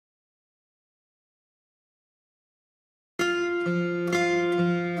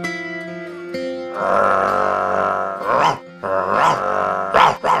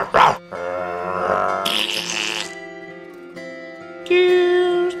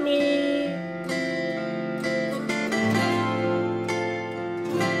Excuse me.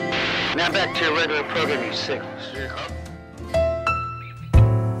 Now back to your regular program, you sick.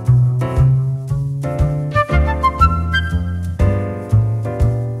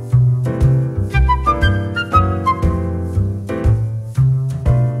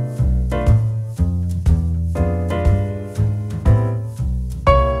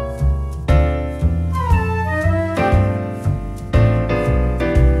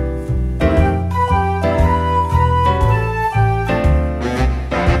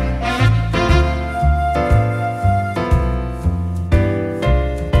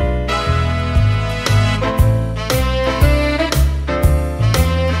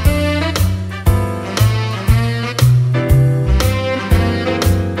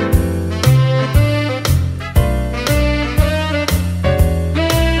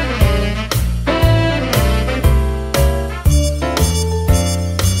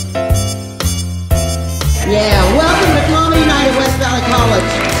 Yeah, welcome to Comedy Night at West Valley College.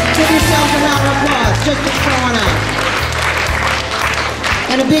 Give yourself a round of applause just for showing up.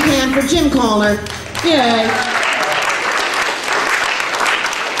 And a big hand for Jim Callner. Yay.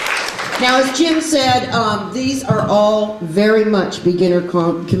 Now, as Jim said, these are all very much beginner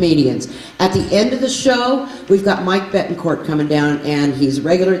comedians. At the end of the show, we've got Mike Betancourt coming down, and he's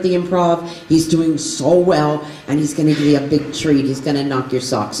regular at the Improv. He's doing so well, and he's going to give you a big treat. He's going to knock your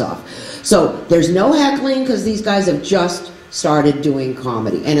socks off. So there's no heckling because these guys have just started doing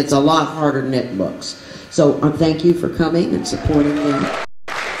comedy, and it's a lot harder than it looks. So thank you for coming and supporting them.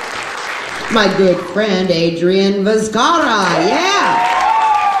 My good friend, Adrian Vizcara. Yeah!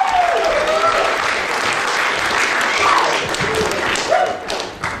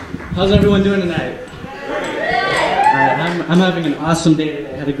 How's everyone doing tonight? Alright, I'm having an awesome day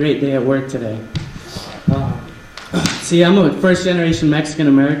today. I had a great day at work today. See, I'm a first-generation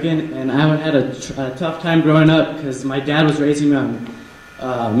Mexican-American, and I had a tough time growing up because my dad was raising me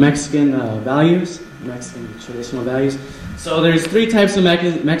on Mexican values, Mexican traditional values. So there's three types of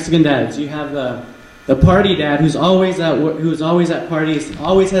Mexican dads. You have the party dad, who's always at parties,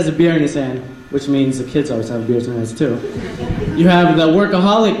 always has a beer in his hand, which means the kids always have beers in their hands too. You have the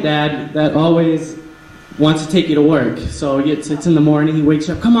workaholic dad that always wants to take you to work. So it's in the morning, he wakes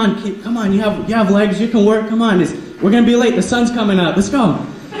you up, come on, kid, come on, you have legs, you can work, come on, we're gonna be late, the sun's coming up, let's go.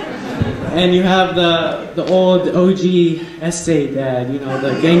 And you have the old OG essay dad, you know,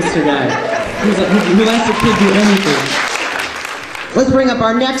 the gangster guy, who lets the kid do anything. Let's bring up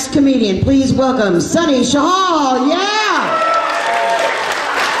our next comedian. Please welcome Sonny Shahal. Yeah!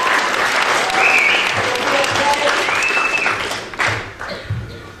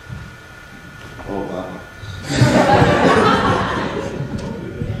 Oh, wow.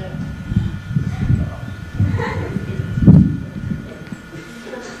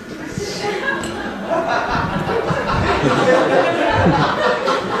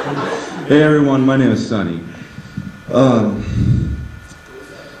 Hey everyone, my name is Sonny.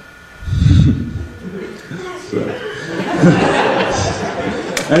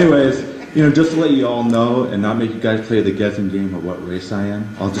 Anyways, you know, just to let you all know and not make you guys play the guessing game of what race I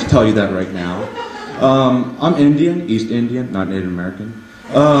am, I'll just tell you that right now. I'm Indian, East Indian, not Native American.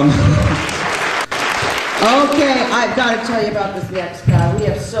 Okay, I've got to tell you about this next guy. We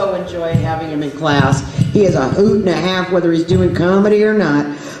have so enjoyed having him in class. He is a hoot and a half whether he's doing comedy or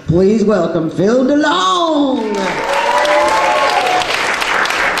not. Please welcome Phil DeLong.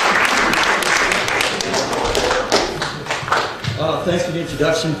 Thanks for the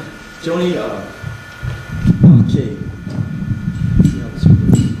introduction. Joni, okay.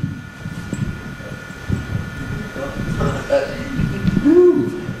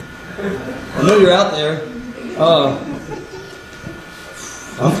 I know you're out there.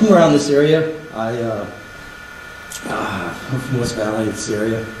 I'm from around this area. I'm from West Valley, this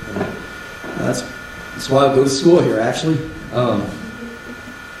area. That's why I go to school here, actually.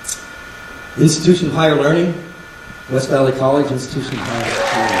 Institution of Higher Learning. West Valley College, Institution of Higher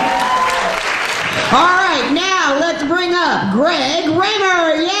Learning. All right, now let's bring up Greg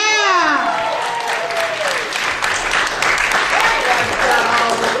Raymer. Yeah!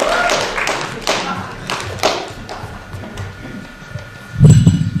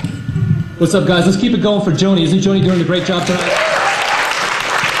 What's up, guys? Let's keep it going for Joni. Isn't Joni doing a great job tonight?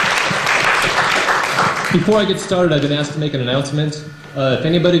 Before I get started, I've been asked to make an announcement. If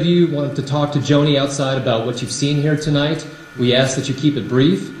anybody of you want to talk to Joni outside about what you've seen here tonight, we ask that you keep it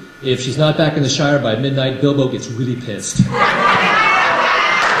brief. If she's not back in the Shire by midnight, Bilbo gets really pissed.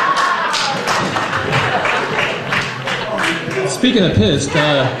 Speaking of pissed,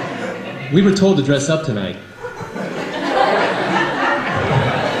 we were told to dress up tonight.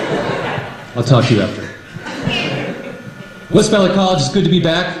 I'll talk to you after. West Valley College, it's good to be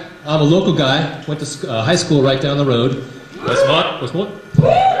back. I'm a local guy. Went to high school right down the road. Westmont.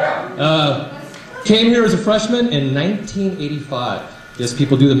 Came here as a freshman in 1985. Yes,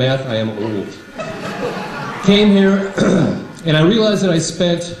 people do the math. I am old. Came here, and I realized that I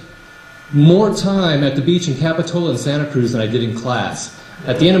spent more time at the beach in Capitola and Santa Cruz than I did in class.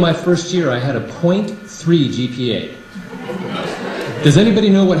 At the end of my first year, I had a .3 GPA. Does anybody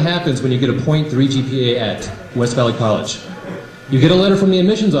know what happens when you get a .3 GPA at West Valley College? You get a letter from the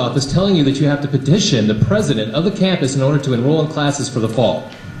admissions office telling you that you have to petition the president of the campus in order to enroll in classes for the fall.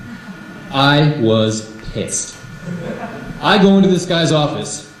 I was pissed. I go into this guy's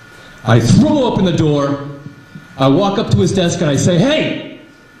office. I throw open the door. I walk up to his desk and I say, "Hey,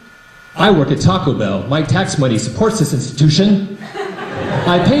 I work at Taco Bell. My tax money supports this institution.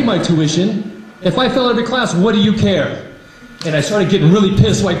 I pay my tuition. If I fail every class, what do you care?" And I started getting really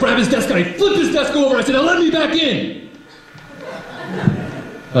pissed, so I grabbed his desk and I flipped his desk over. I said, "Now let me back in."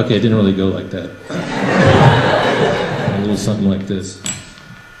 Okay, it didn't really go like that. A little something like this.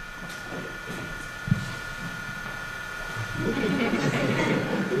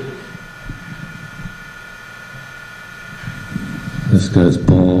 This guy's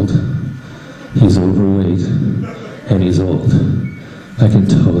bald, he's overweight, and he's old. I can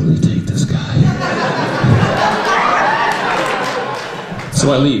totally take this guy.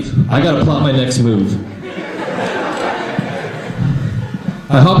 So I leave. I gotta plot my next move.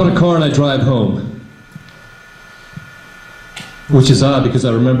 I hop in a car and I drive home. Which is odd because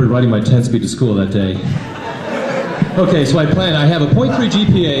I remembered riding my 10-speed to school that day. Okay, so I plan. I have a .3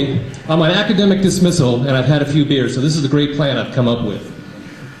 GPA, I'm on academic dismissal, and I've had a few beers, so this is a great plan I've come up with.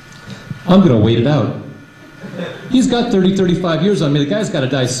 I'm gonna wait it out. He's got 30, 35 years on me. The guy's gotta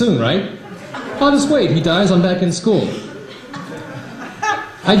die soon, right? I'll just wait. He dies, I'm back in school.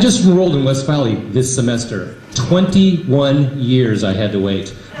 I just enrolled in West Valley this semester. 21 years I had to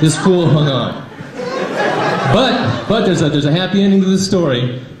wait. This fool hung on. But there's a happy ending to this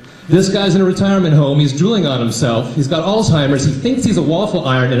story. This guy's in a retirement home. He's drooling on himself. He's got Alzheimer's. He thinks he's a waffle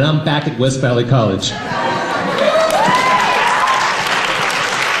iron, and I'm back at West Valley College.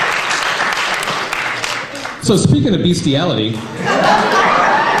 So speaking of bestiality,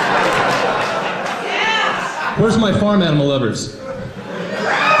 where's my farm animal lovers?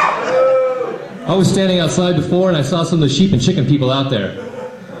 I was standing outside before and I saw some of the sheep and chicken people out there.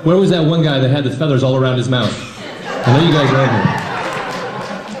 Where was that one guy that had the feathers all around his mouth? I know you guys are in here.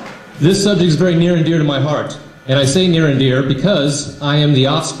 This subject is very near and dear to my heart. And I say near and dear because I am the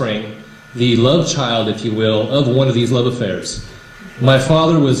offspring, the love child, if you will, of one of these love affairs. My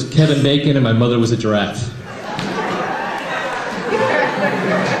father was Kevin Bacon and my mother was a giraffe.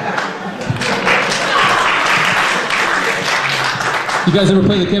 You guys ever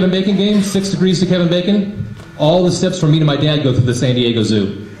play the Kevin Bacon game? 6 Degrees to Kevin Bacon? All the steps from me to my dad go through the San Diego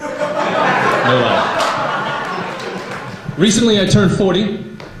Zoo. No lie. Recently I turned 40.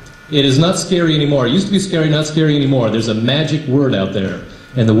 It is not scary anymore. It used to be scary, not scary anymore. There's a magic word out there,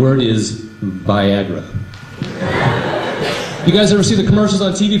 and the word is Viagra. You guys ever see the commercials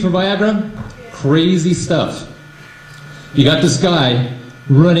on TV for Viagra? Crazy stuff. You got this guy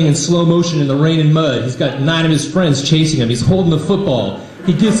running in slow motion in the rain and mud. He's got 9 of his friends chasing him. He's holding the football.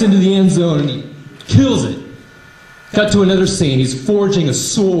 He gets into the end zone and he kills it. Cut to another scene. He's forging a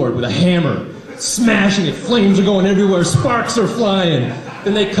sword with a hammer, smashing it. Flames are going everywhere. Sparks are flying.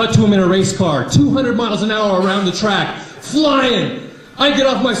 Then they cut to him in a race car, 200 miles an hour around the track, flying. I get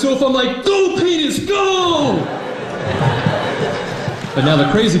off my sofa. I'm like, "Go, penis, go!" But now the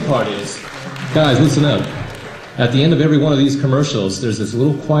crazy part is, guys, listen up. At the end of every one of these commercials, there's this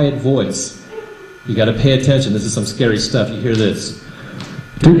little quiet voice. You got to pay attention. This is some scary stuff. You hear this.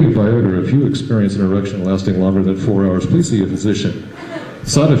 "Taking Viagra, if you experience an erection lasting longer than 4 hours, please see a physician.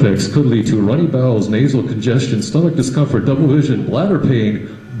 Side effects could lead to runny bowels, nasal congestion, stomach discomfort, double vision, bladder pain,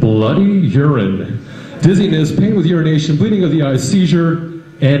 bloody urine, dizziness, pain with urination, bleeding of the eyes, seizure,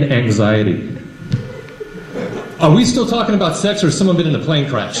 and anxiety." Are we still talking about sex or has someone been in a plane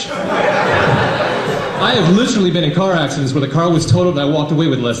crash? I have literally been in car accidents where the car was totaled and I walked away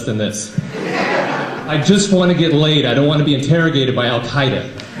with less than this. I just want to get laid. I don't want to be interrogated by Al-Qaeda.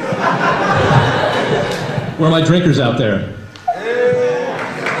 Where are my drinkers out there?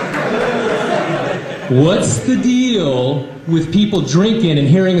 What's the deal with people drinking and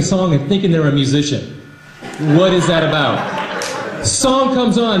hearing a song and thinking they're a musician? What is that about? Song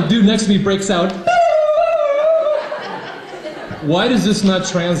comes on, dude next to me breaks out. Why does this not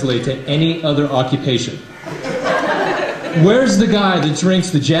translate to any other occupation? Where's the guy that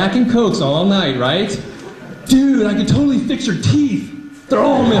drinks the Jack and Cokes all night, right? Dude, I can totally fix your teeth. They're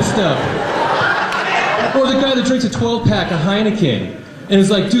all messed up. Or the guy that drinks a 12-pack of Heineken and is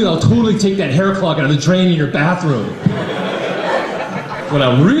like, dude, I'll totally take that hair clog out of the drain in your bathroom. What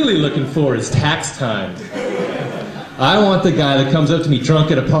I'm really looking for is tax time. I want the guy that comes up to me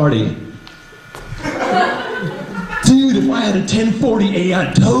drunk at a party. Dude, if I had a 1040A,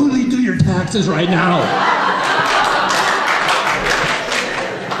 I'd totally do your taxes right now.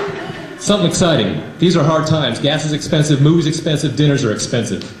 Something exciting. These are hard times. Gas is expensive, movies expensive, dinners are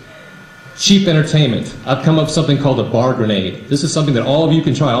expensive. Cheap entertainment. I've come up with something called a bar grenade. This is something that all of you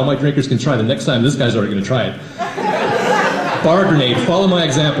can try, all my drinkers can try. The next time, this guy's already going to try it. Bar grenade. Follow my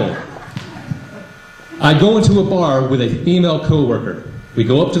example. I go into a bar with a female coworker. We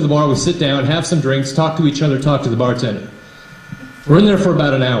go up to the bar, we sit down, have some drinks, talk to each other, talk to the bartender. We're in there for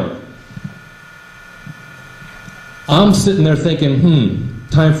about an hour. I'm sitting there thinking,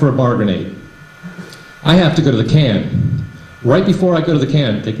 time for a bar grenade. I have to go to the can. Right before I go to the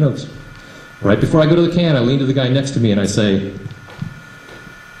can, take notes. Right before I go to the can, I lean to the guy next to me and I say,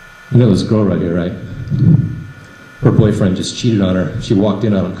 you know this girl right here, right? Her boyfriend just cheated on her. She walked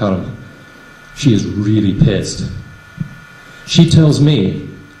in on him, caught him. She is really pissed. She tells me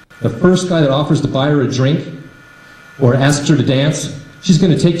the first guy that offers to buy her a drink or asks her to dance, she's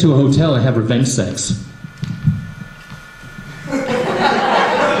going to take to a hotel and have revenge sex.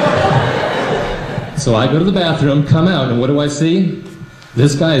 So I go to the bathroom, come out, and what do I see?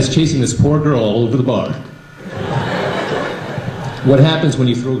 This guy is chasing this poor girl all over the bar. What happens when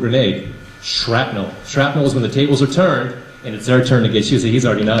you throw a grenade? Shrapnel. Shrapnel is when the tables are turned, and it's their turn to get you, so he's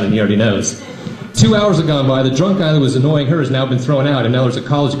already nodding, he already knows. 2 hours have gone by, the drunk guy that was annoying her has now been thrown out, and now there's a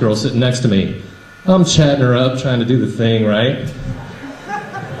college girl sitting next to me. I'm chatting her up, trying to do the thing, right?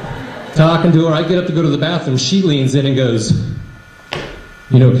 Talking to her, I get up to go to the bathroom, she leans in and goes,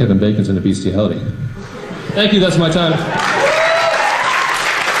 you know Kevin Bacon's into bestiality. Thank you, that's my time.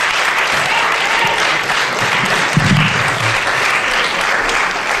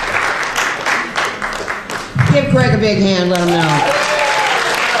 Give Craig a big hand, let him know.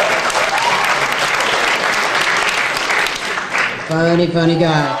 Funny, funny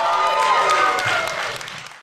guy.